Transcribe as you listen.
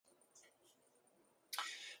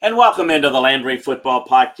And welcome into the Landry Football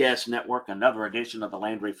Podcast Network, another edition of the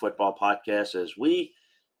Landry Football Podcast, as we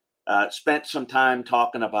spent some time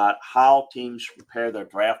talking about how teams prepare their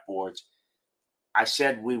draft boards. I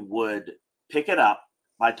said we would pick it up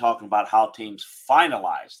by talking about how teams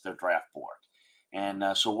finalize their draft board. And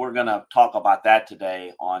so we're going to talk about that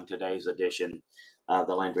today on today's edition of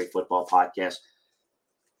the Landry Football Podcast.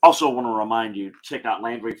 Also want to remind you, check out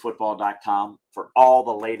LandryFootball.com for all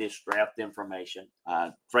the latest draft information,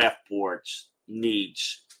 draft boards,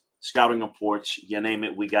 needs, scouting reports, you name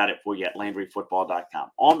it, we got it for you at LandryFootball.com.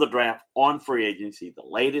 On the draft, on free agency, the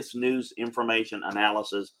latest news, information,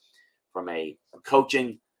 analysis from a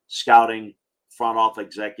coaching, scouting, front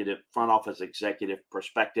office executive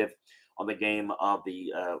perspective on the game of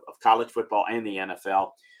college football and the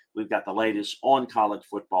NFL. We've got the latest on college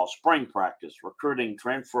football, spring practice, recruiting,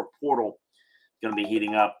 transfer portal going to be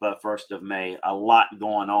heating up 1st of May. A lot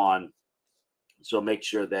going on. So make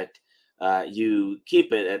sure that you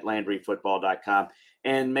keep it at LandryFootball.com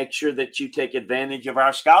and make sure that you take advantage of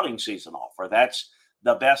our scouting season offer. That's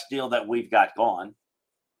the best deal that we've got going.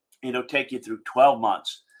 It'll take you through 12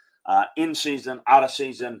 months, in season, out of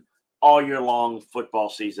season, all year long football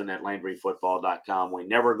season at LandryFootball.com. We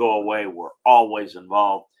never go away. We're always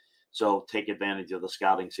involved. So take advantage of the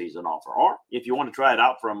scouting season offer. Or if you want to try it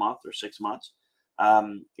out for a month or 6 months,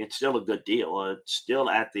 it's still a good deal. It's still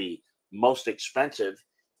at the most expensive.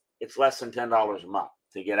 It's less than $10 a month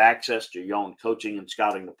to get access to your own coaching and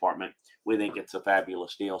scouting department. We think it's a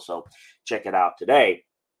fabulous deal. So check it out today.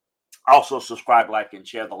 Also subscribe, like, and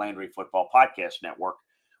share the Landry Football Podcast Network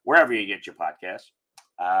wherever you get your podcasts.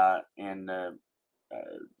 And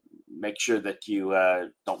make sure that you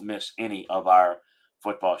don't miss any of our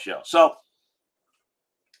football shows. So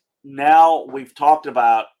now we've talked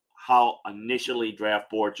about how initially draft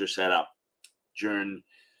boards are set up during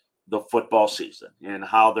the football season and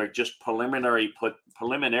how they're just preliminarily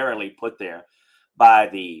put there by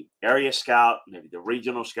the area scout, maybe the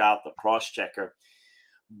regional scout, the cross-checker.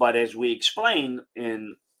 But as we explained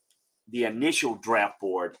in the initial draft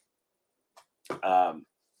board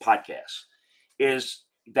podcast, is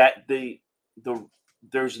that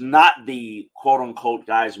there's not the quote-unquote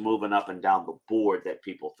guys moving up and down the board that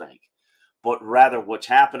people think, but rather what's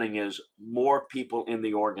happening is more people in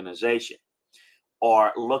the organization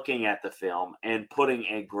are looking at the film and putting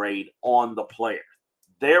a grade on the player.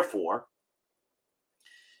 Therefore,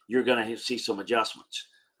 you're going to see some adjustments.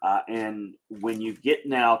 And when you get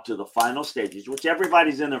now to the final stages, which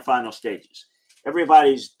everybody's in their final stages,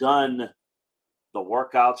 everybody's done the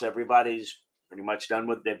workouts, everybody's pretty much done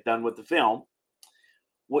with the film.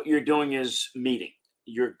 What you're doing is meeting.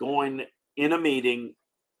 You're going in a meeting.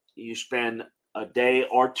 You spend a day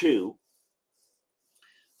or two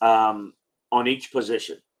on each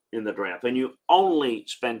position in the draft. And you only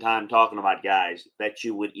spend time talking about guys that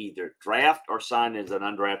you would either draft or sign as an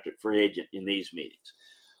undrafted free agent in these meetings.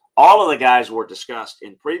 All of the guys were discussed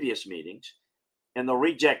in previous meetings, and the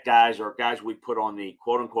reject guys or guys we put on the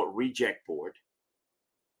quote-unquote reject board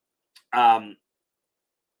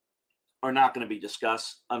are not going to be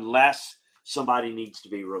discussed unless somebody needs to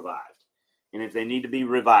be revived. And if they need to be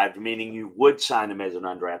revived, meaning you would sign them as an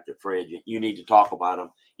undrafted free agent, you need to talk about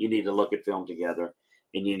them. You need to look at film together,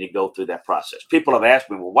 and you need to go through that process. People have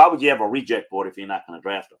asked me, well, why would you have a reject board if you're not going to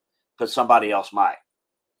draft them? Because somebody else might.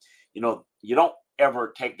 You know, you don't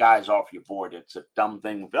ever take guys off your board. It's a dumb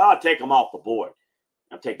thing. I'll take them off the board.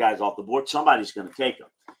 I'll take guys off the board. Somebody's going to take them.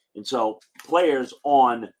 And so players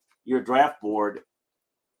on your draft board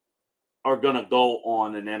are going to go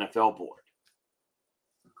on an NFL board,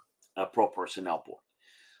 a pro personnel board.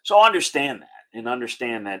 So understand that, and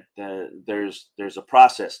understand that there's a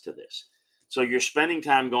process to this. So you're spending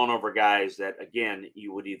time going over guys that, again,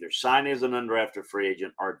 you would either sign as an undrafted free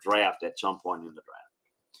agent or draft at some point in the draft.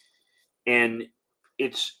 And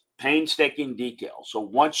it's painstaking detail. So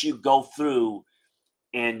once you go through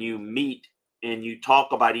and you meet and you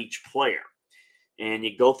talk about each player, and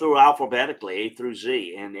you go through alphabetically, A through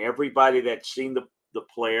Z, and everybody that's seen the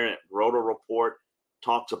player, wrote a report,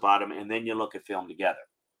 talks about him, and then you look at film together.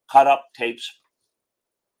 Cut up tapes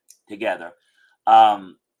together.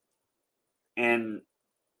 And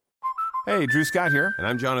Hey, Drew Scott here, and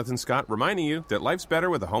I'm Jonathan Scott, reminding you that life's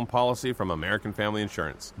better with a home policy from American Family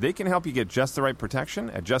Insurance. They can help you get just the right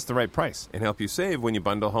protection at just the right price and help you save when you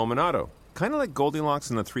bundle home and auto. Kind of like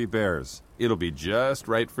Goldilocks and the Three Bears. It'll be just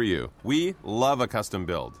right for you. We love a custom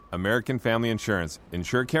build. American Family Insurance.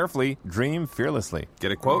 Insure carefully, dream fearlessly.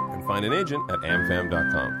 Get a quote and find an agent at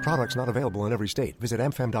amfam.com. Products not available in every state. Visit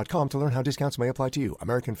amfam.com to learn how discounts may apply to you.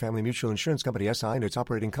 American Family Mutual Insurance Company, SI, and its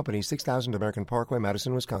operating company, 6000 American Parkway,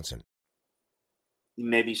 Madison, Wisconsin.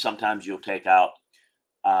 maybe sometimes you'll take out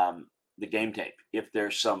the game tape if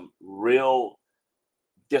there's some real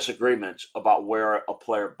disagreements about where a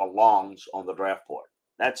player belongs on the draft board.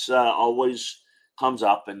 That's always comes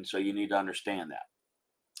up, and so you need to understand that.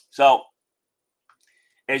 So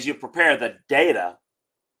as you prepare the data,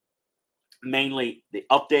 mainly the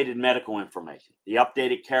updated medical information, the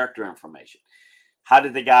updated character information, how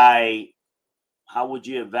would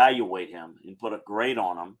you evaluate him and put a grade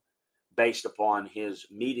on him based upon his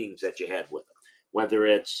meetings that you had with him? Whether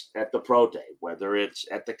it's at the pro day, whether it's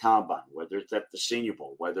at the combine, whether it's at the Senior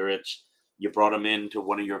Bowl, whether it's you brought him into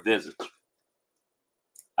one of your visits.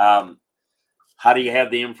 How do you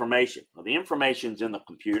have the information? Well, the information's in the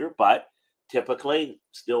computer, but typically,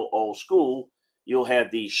 still old school, you'll have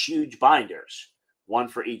these huge binders, one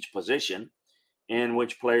for each position, in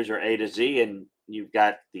which players are A to Z, and you've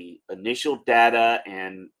got the initial data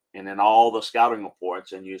and then all the scouting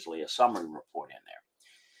reports and usually a summary report in there.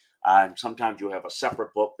 And sometimes you have a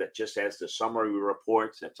separate book that just has the summary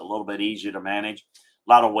reports. That's a little bit easier to manage.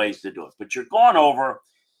 A lot of ways to do it, but you're going over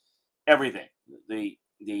everything. The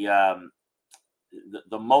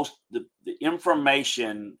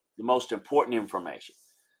information, the most important information,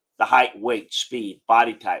 the height, weight, speed,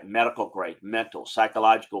 body type, medical grade, mental,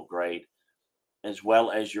 psychological grade, as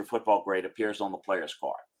well as your football grade appears on the player's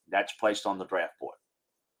card. That's placed on the draft board.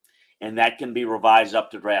 And that can be revised up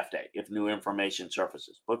to draft day if new information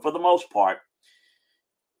surfaces. But for the most part,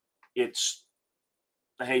 it's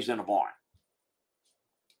the haze in a barn.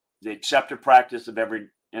 The accepted practice of every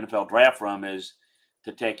NFL draft room is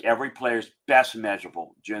to take every player's best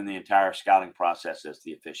measurable during the entire scouting process as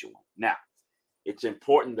the official one. Now, it's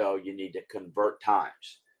important, though, you need to convert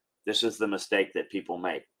times. This is the mistake that people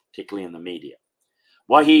make, particularly in the media.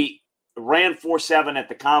 Well, he ran 4.7 at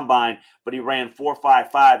the combine, but he ran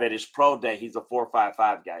 4.55 at his pro day. He's a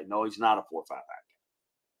 4.55 guy. No, he's not a 4.55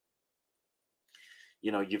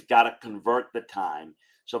 guy. You've got to convert the time.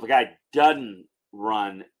 So if a guy doesn't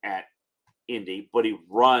run at Indy, but he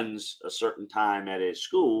runs a certain time at his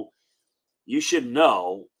school, you should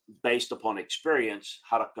know, based upon experience,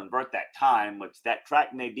 how to convert that time, which that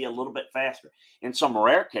track may be a little bit faster. In some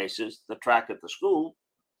rare cases, the track at the school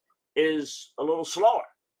is a little slower.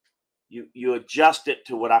 You adjust it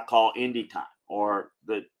to what I call Indy time, or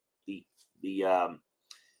the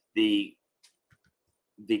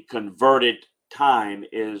converted time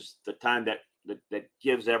is the time that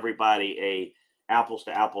gives everybody a apples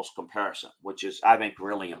to apples comparison, which is, I think,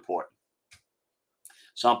 really important.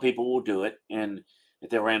 Some people will do it, and if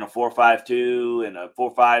they ran a 4.52 and a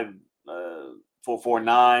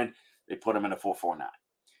 4.49, they put them in a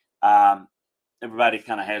 4.49. Everybody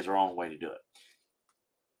kind of has their own way to do it.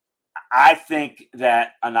 I think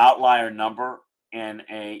that an outlier number and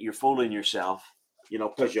you're fooling yourself,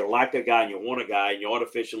 because you like a guy and you want a guy and you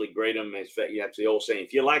artificially grade him as fast. That's the old saying: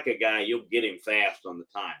 if you like a guy, you'll get him fast on the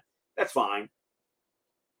time. That's fine.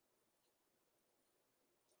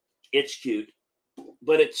 It's cute,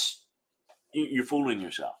 but you're fooling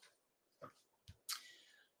yourself.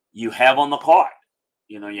 You have on the card,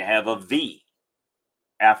 you have a V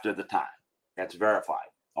after the time. That's verified,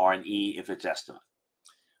 or an E if it's estimate.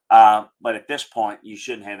 But at this point, you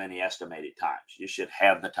shouldn't have any estimated times. You should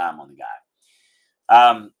have the time on the guy.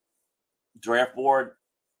 Draft board,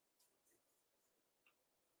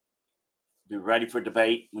 be ready for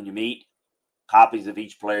debate when you meet. Copies of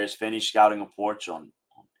each player's finished scouting reports on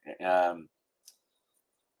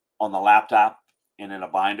the laptop and in a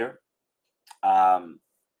binder.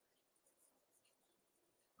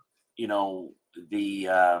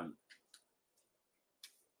 The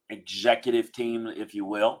executive team, if you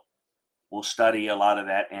will study a lot of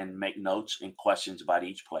that and make notes and questions about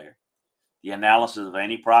each player. The analysis of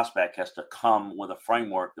any prospect has to come with a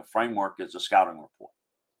framework. The framework is a scouting report.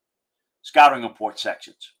 Scouting report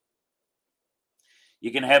sections.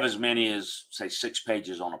 You can have as many as, say, 6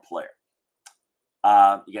 pages on a player.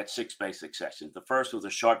 You got 6 basic sections. The first was a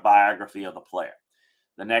short biography of the player.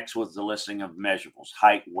 The next was the listing of measurables: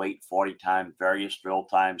 height, weight, 40 time, various drill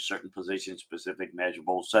times, certain position-specific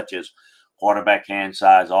measurables, such as quarterback hand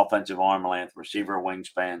size, offensive arm length, receiver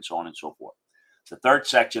wingspan, so on and so forth. The third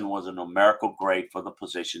section was a numerical grade for the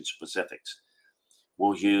position specifics.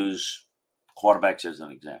 We'll use quarterbacks as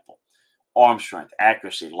an example. Arm strength,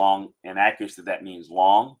 accuracy, long, and accuracy, that means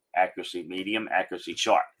long, accuracy medium, accuracy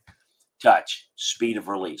sharp. Touch, speed of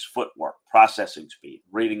release, footwork, processing speed,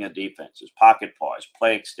 reading of defenses, pocket pause,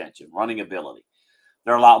 play extension, running ability.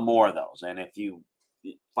 There are a lot more of those. And if you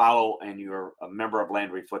follow and you're a member of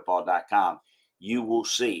LandryFootball.com, you will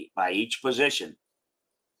see by each position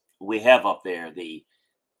we have up there the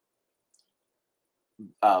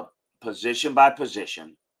position by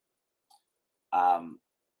position,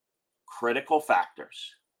 critical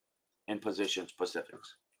factors, and position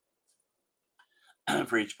specifics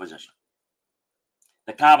for each position.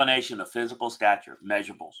 The combination of physical stature,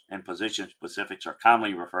 measurables, and position specifics are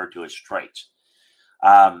commonly referred to as traits.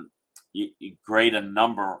 You grade a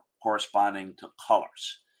number corresponding to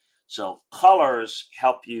colors. So colors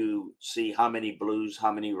help you see how many blues,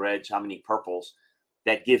 how many reds, how many purples.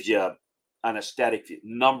 That gives you an aesthetic view.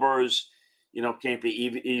 Numbers, can't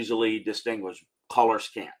be easily distinguished. Colors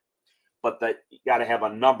can't. But you got to have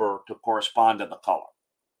a number to correspond to the color.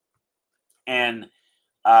 And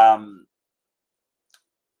the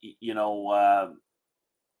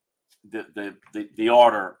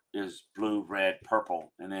order is blue, red,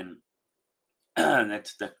 purple, and then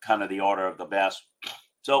that's the kind of the order of the best.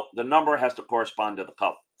 So the number has to correspond to the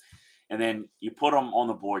color, and then you put them on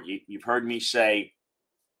the board. You've heard me say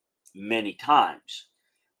many times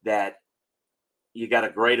that you got to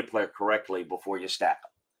grade a player correctly before you stack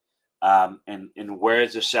them. And where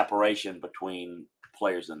is the separation between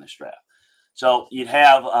players in this draft? So you'd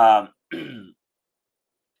have the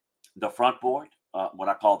front board, what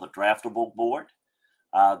I call the draftable board.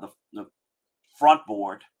 The front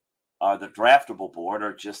board, the draftable board,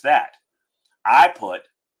 are just that. I put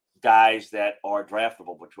guys that are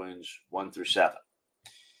draftable between 1 through 7.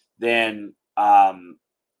 Then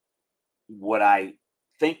what I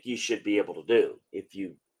think you should be able to do, if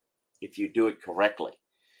you do it correctly,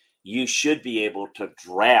 you should be able to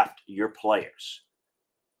draft your players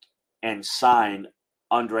and sign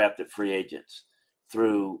undrafted free agents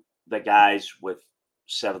through the guys with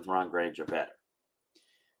 7th round grades or better.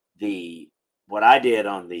 What I did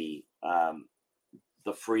on the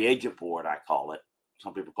free agent board, I call it,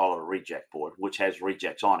 some people call it a reject board, which has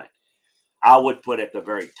rejects on it. I would put at the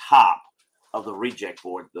very top of the reject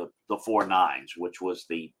board the 4 9s, which was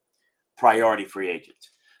the priority free agents.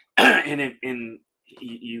 And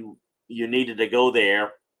you needed to go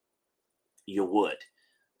there, you would.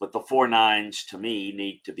 But the 4 9s to me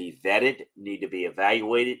need to be vetted, need to be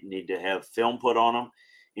evaluated, need to have film put on them,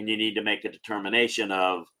 and you need to make a determination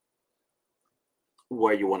of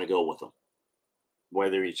where you want to go with them,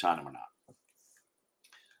 whether you sign them or not.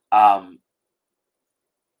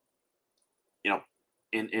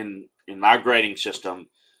 In my grading system,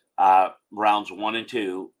 rounds 1 and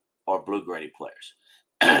 2 are blue graded players.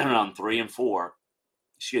 Round 3 and 4,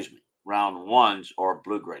 round 1s are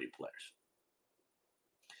blue graded players.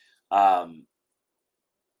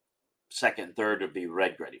 Second and third would be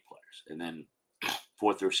red graded players, and then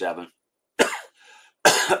 4 through 7,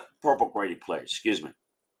 purple graded players.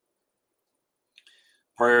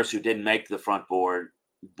 Players who didn't make the front board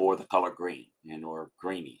bore the color green or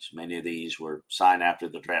greenies. Many of these were signed after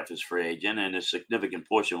the draft as free agent, and a significant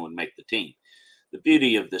portion would make the team. The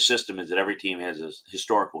beauty of the system is that every team has a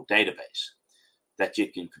historical database that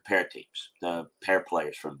you can compare teams, pair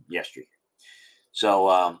players from yesteryear.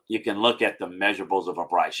 So you can look at the measurables of a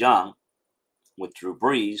Bryce Young with Drew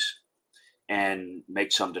Brees and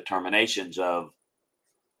make some determinations of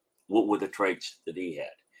what were the traits that he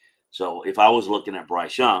had. So if I was looking at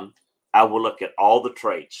Bryce Young, I would look at all the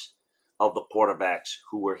traits of the quarterbacks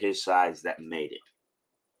who were his size that made it.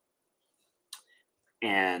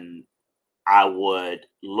 And I would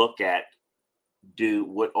look at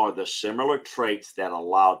what are the similar traits that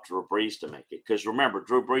allowed Drew Brees to make it. Because remember,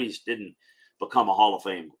 Drew Brees didn't become a Hall of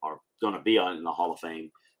Fame or going to be in the Hall of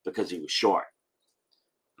Fame because he was short.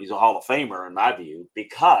 He's a Hall of Famer, in my view,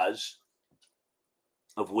 because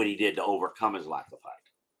of what he did to overcome his lack of height.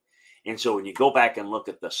 And so when you go back and look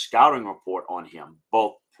at the scouting report on him,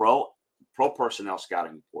 both pro personnel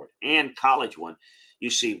scouting report and college one, you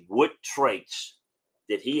see what traits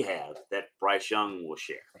did he have that Bryce Young will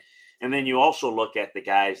share. And then you also look at the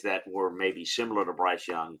guys that were maybe similar to Bryce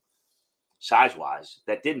Young size-wise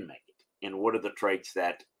that didn't make it. And what are the traits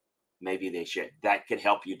that maybe they shared? That could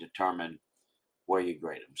help you determine where you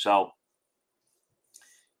grade them. So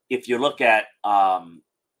if you look at,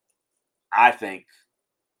 I think,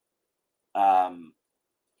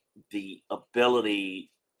 the ability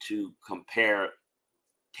to compare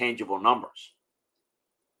tangible numbers.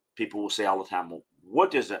 People will say all the time, well,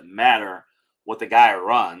 what does it matter what the guy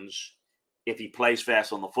runs if he plays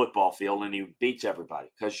fast on the football field and he beats everybody?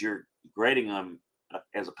 Because you're grading him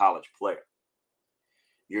as a college player.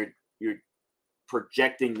 You're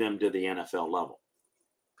projecting them to the NFL level.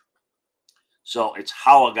 So it's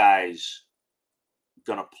how a guy's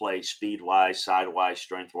going to play speed-wise, side-wise,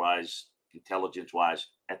 strength-wise, intelligence-wise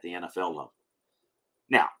at the NFL level.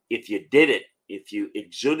 Now, if you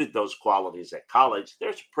exuded those qualities at college,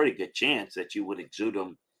 there's a pretty good chance that you would exude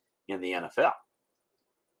them in the NFL.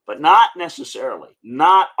 but not necessarily,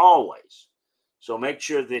 not always. So make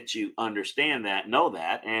sure that you understand that, know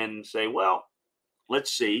that, and say, well,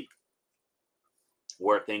 let's see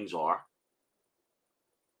where things are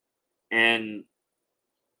and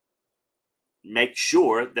make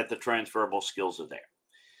sure that the transferable skills are there.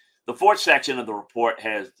 The fourth section of the report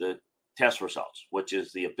has the test results, which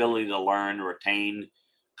is the ability to learn, retain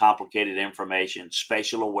complicated information,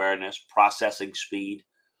 spatial awareness, processing speed,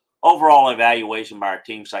 overall evaluation by our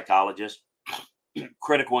team psychologist,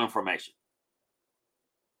 critical information.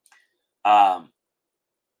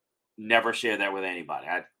 Never share that with anybody.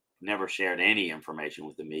 I never shared any information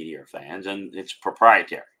with the media or fans, and it's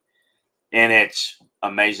proprietary, and it's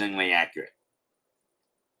amazingly accurate.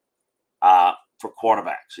 For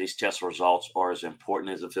quarterbacks, these test results are as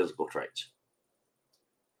important as the physical traits.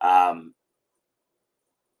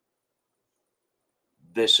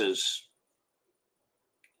 This is,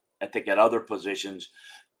 I think, at other positions,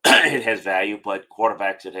 it has value, but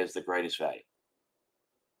quarterbacks, it has the greatest value.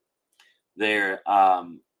 There are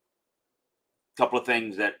a couple of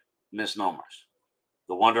things that misnomers.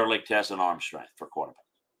 The Wonderlic test and arm strength for quarterbacks.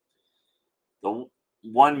 The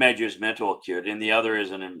one measures mental acuity, and the other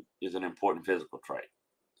is an important physical trait.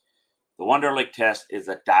 The Wonderlic test is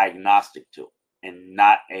a diagnostic tool and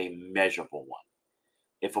not a measurable one.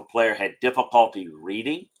 If a player had difficulty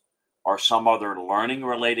reading or some other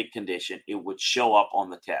learning-related condition, it would show up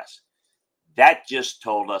on the test. That just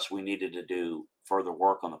told us we needed to do further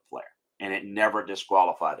work on the player, and it never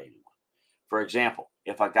disqualified anyone. For example,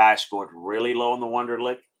 if a guy scored really low on the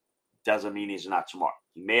Wonderlic, doesn't mean he's not smart.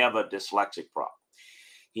 He may have a dyslexic problem.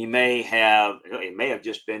 He may have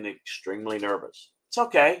just been extremely nervous. It's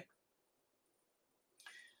okay.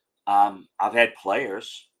 I've had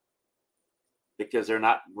players, because they're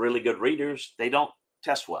not really good readers, they don't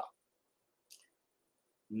test well.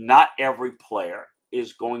 Not every player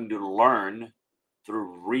is going to learn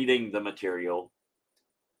through reading the material.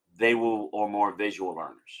 They are more visual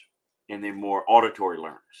learners, and they're more auditory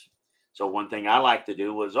learners. So one thing I like to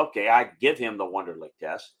do was, okay, I give him the Wonderlic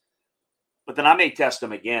test, but then I may test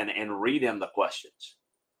him again and read him the questions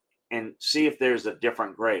and see if there's a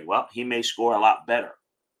different grade. Well, he may score a lot better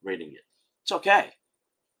reading it. It's okay.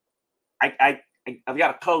 I've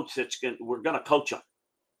got a coach we're going to coach him.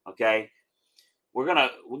 Okay. We're going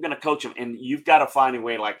to coach him, and you've got to find a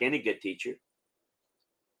way, like any good teacher,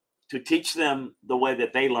 to teach them the way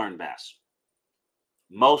that they learn best.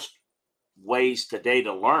 Most ways today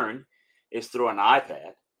to learn is through an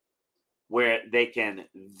iPad, where they can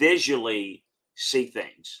visually see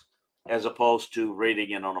things as opposed to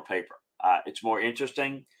reading it on a paper. It's more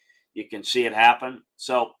interesting. You can see it happen.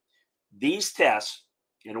 So these tests,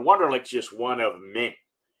 and Wonderlic's just one of many,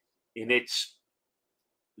 and it's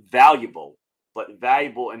valuable, but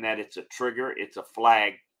valuable in that it's a trigger, it's a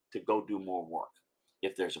flag to go do more work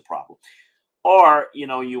if there's a problem. Or,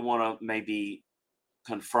 you want to maybe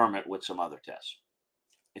confirm it with some other tests.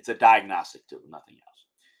 It's a diagnostic tool, nothing else.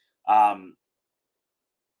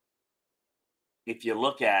 If you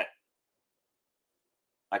look at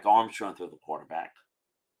like arm strength of the quarterback,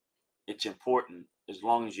 it's important as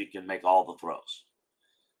long as you can make all the throws.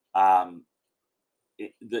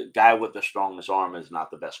 The guy with the strongest arm is not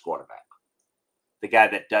the best quarterback. The guy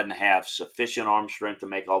that doesn't have sufficient arm strength to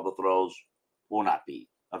make all the throws will not be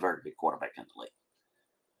a very good quarterback in the league.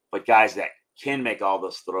 But guys that can make all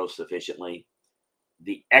those throws sufficiently,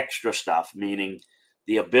 the extra stuff, meaning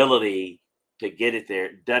the ability to get it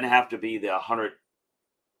there, doesn't have to be the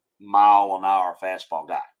 100-mile-an-hour fastball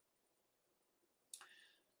guy.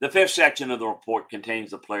 The fifth section of the report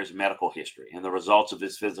contains the player's medical history and the results of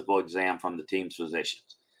his physical exam from the team's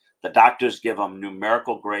physicians. The doctors give them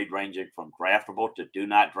numerical grade ranging from draftable to do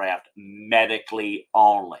not draft, medically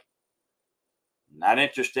only. Not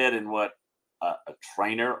interested in what a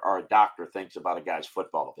trainer or a doctor thinks about a guy's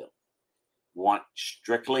football ability. Want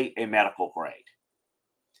strictly a medical grade.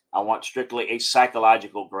 I want strictly a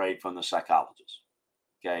psychological grade from the psychologist.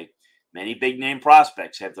 Okay. Many big-name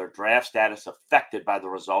prospects have their draft status affected by the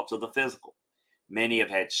results of the physical. Many have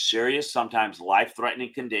had serious, sometimes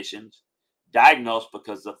life-threatening conditions diagnosed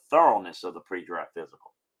because of the thoroughness of the pre-draft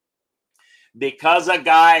physical. Because a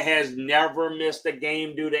guy has never missed a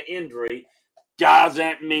game due to injury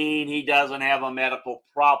doesn't mean he doesn't have a medical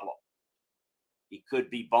problem. He could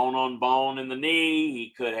be bone on bone in the knee.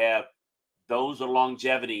 He could have, those are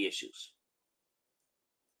longevity issues.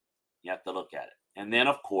 You have to look at it. And then,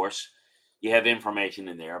 of course, you have information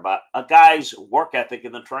in there about a guy's work ethic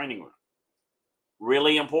in the training room.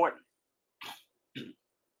 Really important.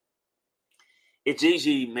 It's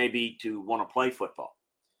easy maybe to want to play football,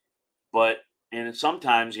 and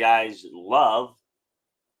sometimes guys love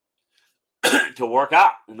to work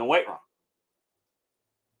out in the weight room.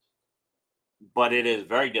 But it is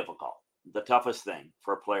very difficult. The toughest thing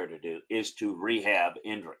for a player to do is to rehab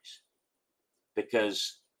injuries,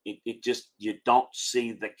 because it just, you don't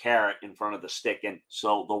see the carrot in front of the stick. And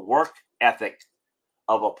so the work ethic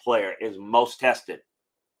of a player is most tested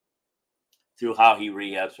through how he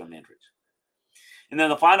rehabs from injuries. And then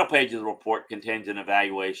the final page of the report contains an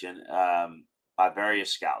evaluation by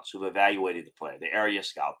various scouts who've evaluated the player: the area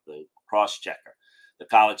scout, the cross-checker, the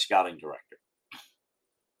college scouting director.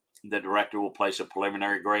 The director will place a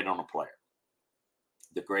preliminary grade on a player.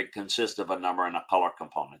 The grade consists of a number and a color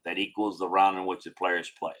component that equals the round in which the player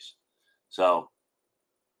is placed. So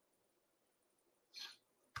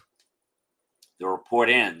the report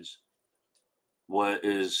ends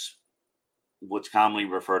is what's commonly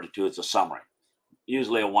referred to as a summary,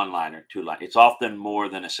 usually a one-liner, two-line. It's often more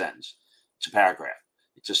than a sentence. It's a paragraph.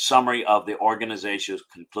 It's a summary of the organization's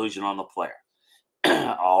conclusion on the player.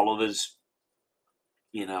 All of his,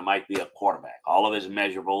 might be a quarterback. All of his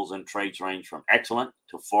measurables and traits range from excellent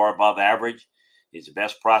to far above average. He's the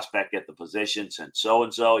best prospect at the position since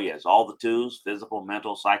so-and-so. He has all the tools, physical,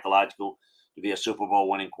 mental, psychological, to be a Super Bowl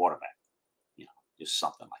winning quarterback. Just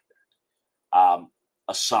something like that.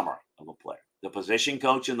 A summary of a player. The position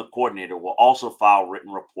coach and the coordinator will also file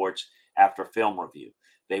written reports after film review.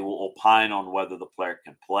 They will opine on whether the player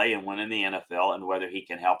can play and win in the NFL and whether he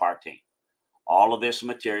can help our team. All of this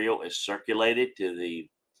material is circulated to the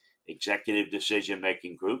executive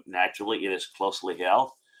decision-making group. Naturally, it is closely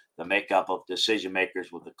held. The makeup of decision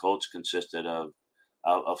makers with the coach consisted of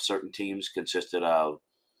certain teams consisted of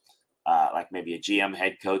like maybe a GM,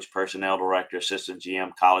 head coach, personnel director, assistant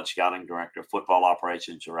GM, college scouting director, football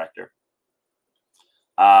operations director.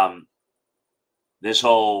 This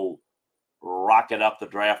whole rocket up the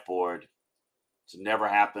draft board has never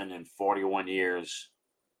happened in 41 years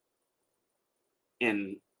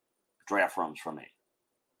in draft rooms for me.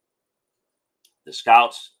 The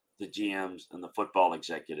scouts, the GMs, and the football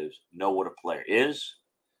executives know what a player is,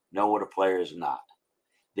 know what a player is not.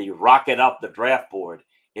 The rocket up the draft board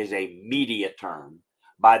is a media term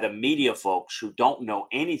by the media folks who don't know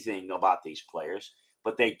anything about these players,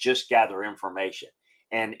 but they just gather information.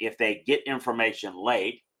 And if they get information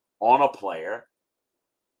late on a player,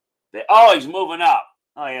 he's moving up.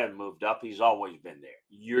 Oh, he hasn't moved up. He's always been there.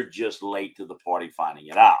 You're just late to the party finding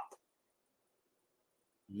it out.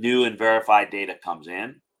 New and verified data comes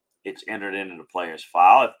in. It's entered into the player's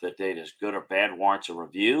file. If the data is good or bad, warrants a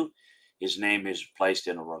review. His name is placed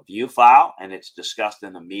in a review file, and it's discussed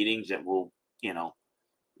in the meetings that will,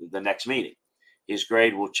 the next meeting. His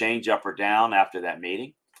grade will change up or down after that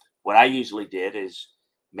meeting. What I usually did is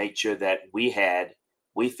make sure that we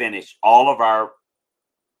finished all of our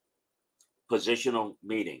positional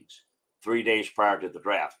meetings 3 days prior to the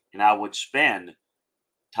draft. And I would spend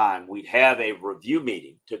time, we'd have a review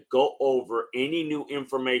meeting to go over any new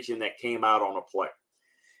information that came out on a player.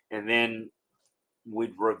 And then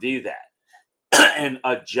we'd review that and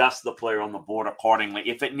adjust the player on the board accordingly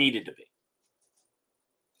if it needed to be.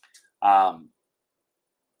 Let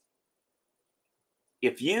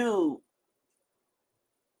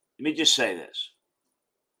me just say this.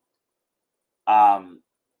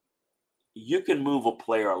 You can move a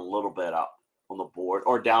player a little bit up on the board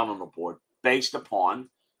or down on the board based upon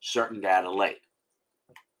certain data late.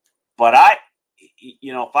 But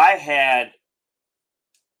if I had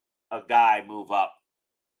a guy move up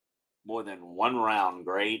more than one round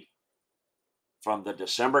grade from the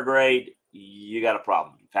December grade, you got a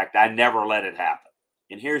problem. In fact, I never let it happen.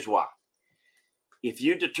 And here's why. If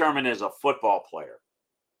you determine as a football player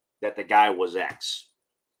that the guy was X,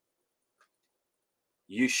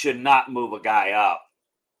 you should not move a guy up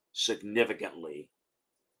significantly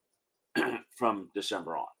from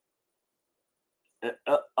December on.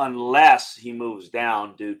 Unless he moves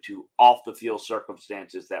down due to off-the-field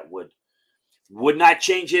circumstances that would not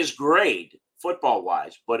change his grade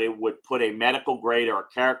football-wise, but it would put a medical grade or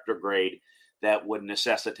a character grade that would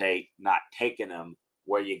necessitate not taking him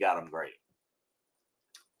where you got him graded.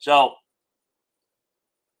 So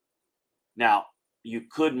now you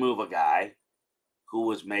could move a guy who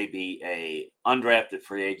was maybe a undrafted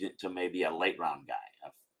free agent to maybe a late round guy, a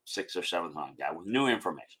 6th or 7th round guy with new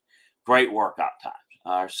information, great workout times,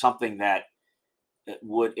 or something that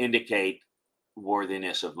would indicate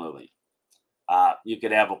worthiness of moving. You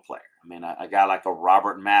could have a player. I mean, a guy like a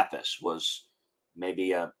Robert Mathis was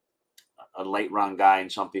maybe a late round guy in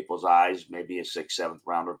some people's eyes, maybe a 6th, 7th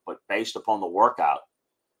rounder, but based upon the workout,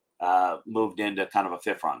 moved into kind of a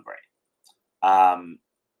 5th round grade.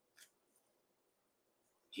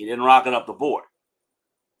 He didn't rocket up the board,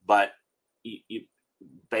 but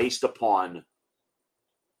based upon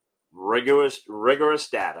rigorous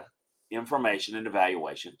data, information, and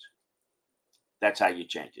evaluations. That's how you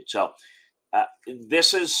change it. So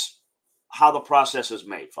this is how the process is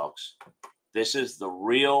made, folks. This is the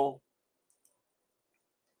real,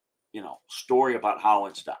 story about how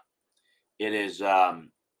it's done. It is a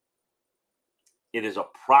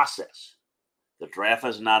process. The draft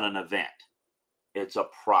is not an event. It's a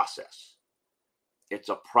process. It's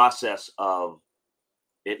a process of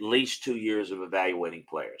at least 2 years of evaluating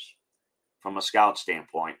players from a scout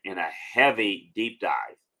standpoint, and a heavy deep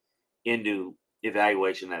dive into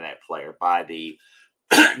evaluation of that player by the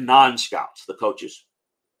non-scouts, the coaches,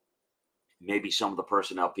 maybe some of the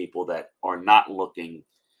personnel people that are not looking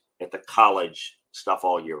at the college stuff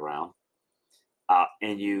all year round.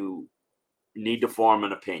 And you need to form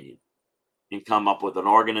an opinion and come up with an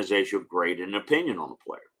organizational grade and an opinion on a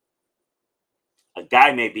player. A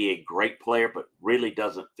guy may be a great player, but really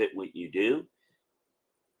doesn't fit what you do.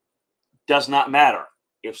 Does not matter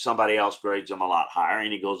if somebody else grades him a lot higher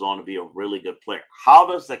and he goes on to be a really good player. How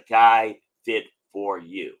does the guy fit for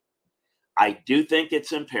you? I do think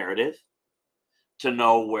it's imperative to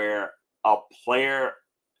know where a player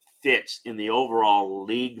fits in the overall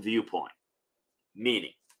league viewpoint.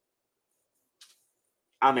 Meaning,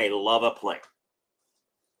 I may love a player.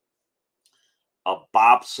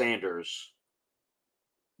 Bob Sanders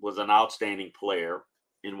was an outstanding player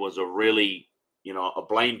and was a really, a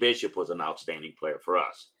Blaine Bishop was an outstanding player for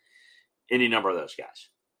us. Any number of those guys.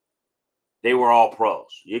 They were all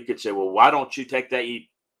pros. You could say, well, why don't you take that?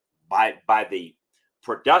 By the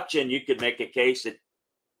production, you could make a case that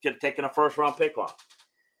could have taken a first-round pick on.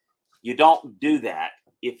 You don't do that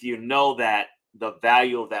if you know that the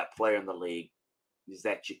value of that player in the league is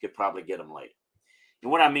that you could probably get him later. And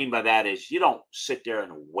what I mean by that is you don't sit there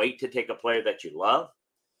and wait to take a player that you love,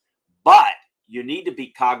 but you need to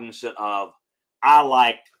be cognizant of, I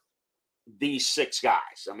like these 6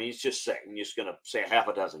 guys. I mean, it's just saying, I'm just going to say half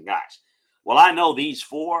a dozen guys. Well, I know these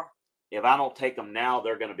 4, if I don't take them now,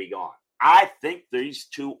 they're going to be gone. I think these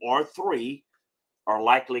 2 or 3 are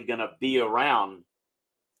likely going to be around,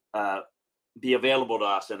 be available to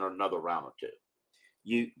us in another round or 2.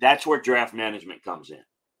 That's where draft management comes in.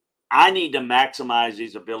 I need to maximize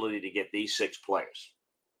his ability to get these 6 players.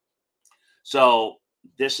 So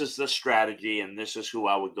this is the strategy, and this is who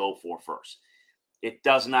I would go for first. It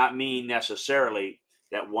does not mean necessarily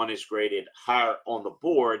that one is graded higher on the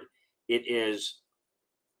board. It is,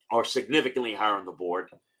 or significantly higher on the board,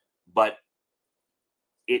 but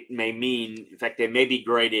it may mean, in fact, they may be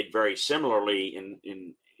graded very similarly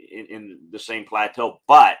in the same plateau,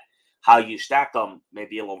 but how you stack them may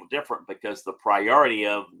be a little different because the priority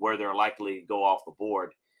of where they're likely to go off the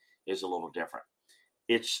board is a little different.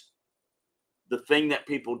 It's the thing that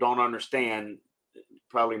people don't understand,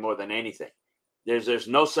 probably more than anything. There's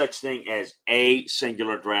no such thing as a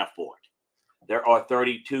singular draft board. There are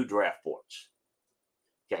 32 draft boards.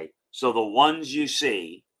 Okay, so the ones you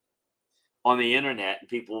see on the internet and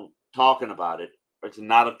people talking about it, it's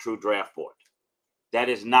not a true draft board. That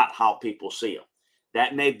is not how people see them.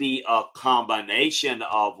 That may be a combination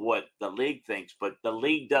of what the league thinks, but the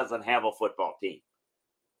league doesn't have a football team.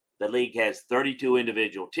 The league has 32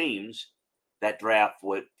 individual teams that draft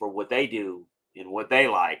for what they do and what they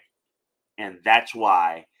like. And that's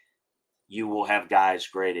why you will have guys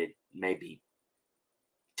graded maybe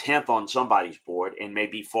 10th on somebody's board and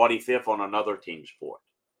maybe 45th on another team's board.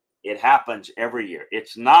 It happens every year.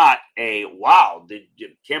 It's not a, wow,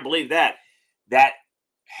 can't believe that. That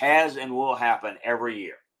has and will happen every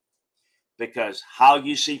year because how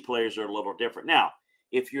you see players are a little different. Now,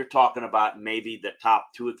 if you're talking about maybe the top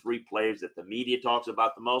 2 or 3 players that the media talks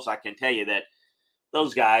about the most, I can tell you that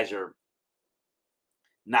those guys are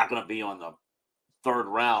not going to be on the 3rd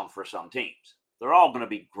round for some teams. They're all going to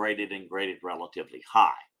be graded relatively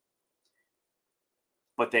high,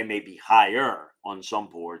 but they may be higher on some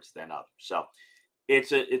boards than others. So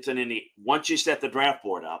once you set the draft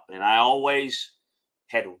board up, and I always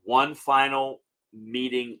had one final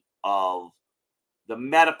meeting of the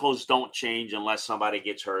medicals don't change unless somebody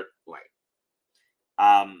gets hurt late.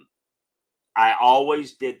 I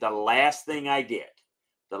always did the last thing I did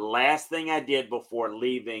before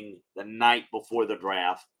leaving the night before the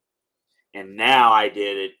draft. And now I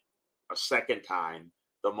did it a second time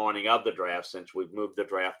the morning of the draft since we've moved the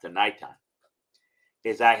draft to nighttime,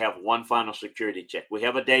 is I have one final security check. We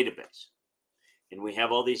have a database and we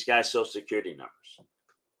have all these guys' social security numbers.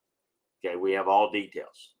 Okay, we have all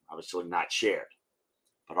details, obviously not shared,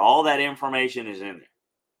 but all that information is in there.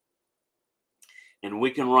 And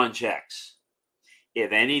we can run checks.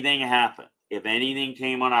 If anything happened, if anything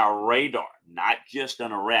came on our radar, not just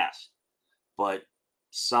an arrest, but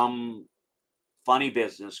some funny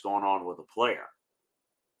business going on with a player,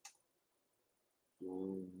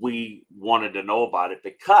 we wanted to know about it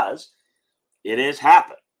because it has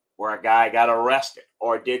happened where a guy got arrested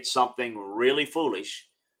or did something really foolish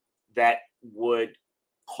that would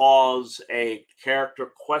cause a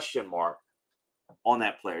character question mark on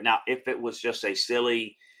that player. Now, if it was just a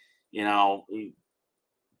silly, he did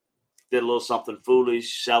a little something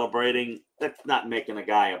foolish, celebrating, that's not making a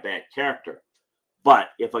guy a bad character. But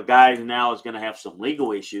if a guy now is going to have some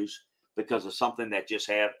legal issues because of something that just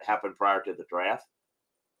happened prior to the draft,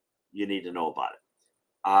 you need to know about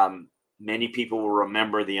it. Many people will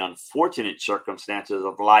remember the unfortunate circumstances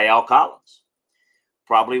of La'el Collins.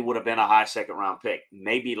 Probably would have been a high second-round pick,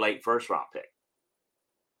 maybe late first-round pick.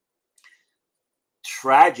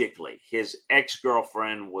 Tragically, his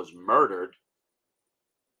ex-girlfriend was murdered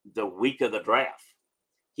the week of the draft.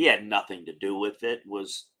 He had nothing to do with it.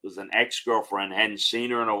 Was an ex-girlfriend, hadn't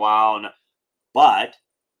seen her in a while, but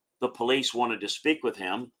the police wanted to speak with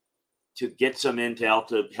him to get some intel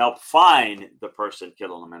to help find the person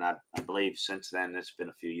killing him. And I believe since then, it's been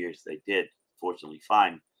a few years, they did fortunately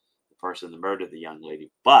find the person that murdered the young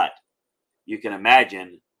lady. But you can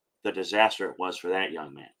imagine the disaster it was for that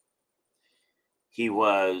young man. He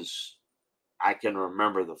was, I can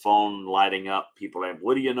remember the phone lighting up, people like,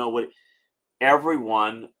 what do you know?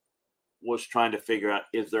 Everyone was trying to figure out,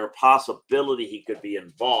 is there a possibility he could be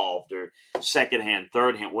involved or secondhand,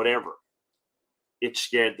 third hand, whatever. It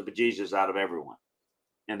scared the bejesus out of everyone,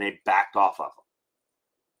 and they backed off of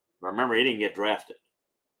him. Remember, he didn't get drafted.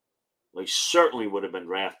 Well, he certainly would have been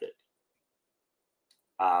drafted,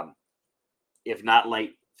 if not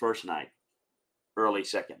late first night, early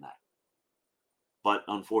second night. But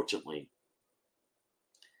unfortunately,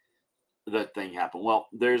 that thing happened. Well,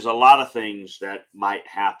 there's a lot of things that might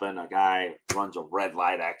happen. A guy runs a red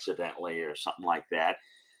light accidentally or something like that.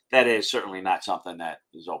 That is certainly not something that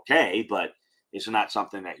is okay, but it's not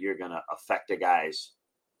something that you're going to affect a guy's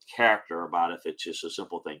character about if it's just a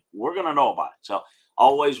simple thing. We're going to know about it. So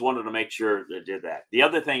always wanted to make sure they did that. The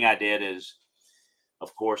other thing I did is,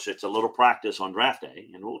 of course, it's a little practice on draft day,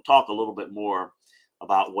 and we'll talk a little bit more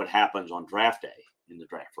about what happens on draft day in the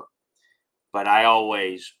draft room. But I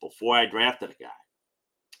always, before I drafted a guy,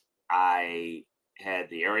 I had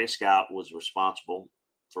the area scout was responsible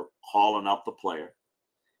for calling up the player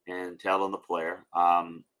and telling the player,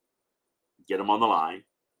 get him on the line.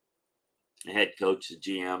 The head coach, the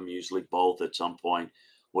GM, usually both at some point,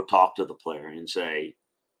 will talk to the player and say,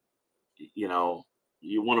 you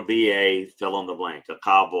want to be a fill in the blank, a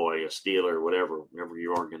Cowboy, a Steeler, whatever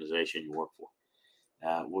your organization you work for.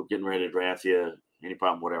 We're getting ready to draft you. Any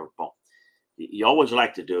problem, whatever. Boom. You always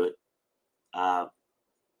like to do it.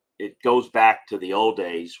 It goes back to the old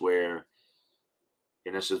days where,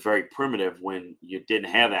 and this is very primitive, when you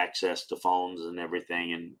didn't have access to phones and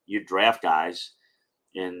everything, and you draft guys,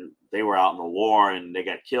 and they were out in the war and they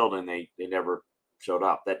got killed and they never showed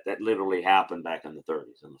up. That literally happened back in the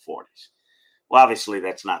 30s and the 40s. Well, obviously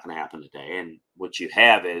that's not going to happen today. And what you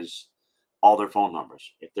have is all their phone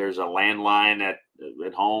numbers. If there's a landline at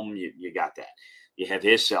home, you got that. You have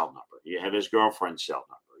his cell number. You have his girlfriend's cell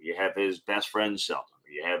number. You have his best friend's cell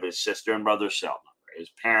number. You have his sister and brother's cell number, his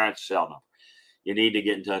parents' cell number. You need to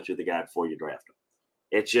get in touch with the guy before you draft him.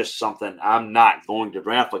 It's just something. I'm not going to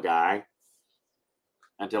draft a guy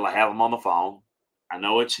until I have him on the phone. I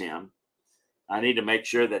know it's him. I need to make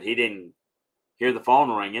sure that he didn't hear the phone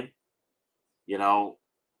ringing,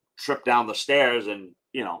 trip down the stairs and,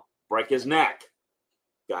 break his neck,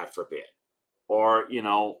 God forbid. Or,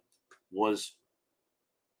 was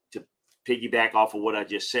to piggyback off of what I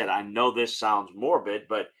just said. I know this sounds morbid,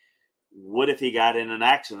 but what if he got in an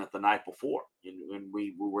accident the night before and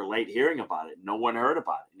we were late hearing about it? No one heard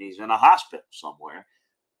about it. And he's in a hospital somewhere.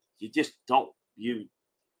 You just don't,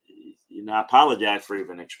 I apologize for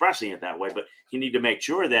even expressing it that way, but you need to make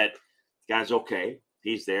sure that the guy's okay.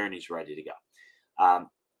 He's there and he's ready to go.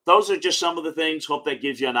 Those are just some of the things. Hope that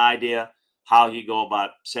gives you an idea how you go about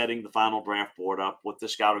setting the final draft board up, what the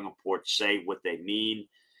scouting reports say, what they mean,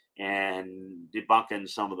 and debunking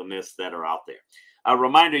some of the myths that are out there. A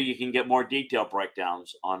reminder, you can get more detailed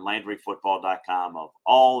breakdowns on LandryFootball.com of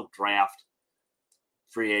all draft,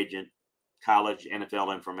 free agent, college,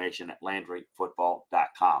 NFL information at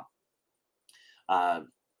LandryFootball.com.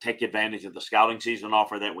 Take advantage of the scouting season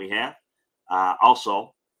offer that we have.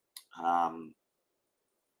 Also,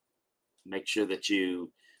 make sure that if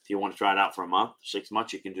you want to try it out for a month, 6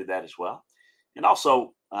 months, you can do that as well. And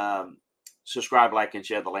also, subscribe, like, and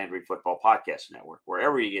share the Landry Football Podcast Network,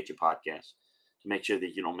 wherever you get your podcasts. to make sure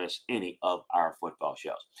that you don't miss any of our football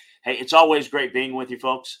shows. Hey, it's always great being with you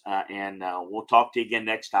folks, and we'll talk to you again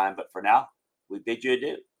next time. But for now, we bid you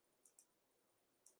adieu.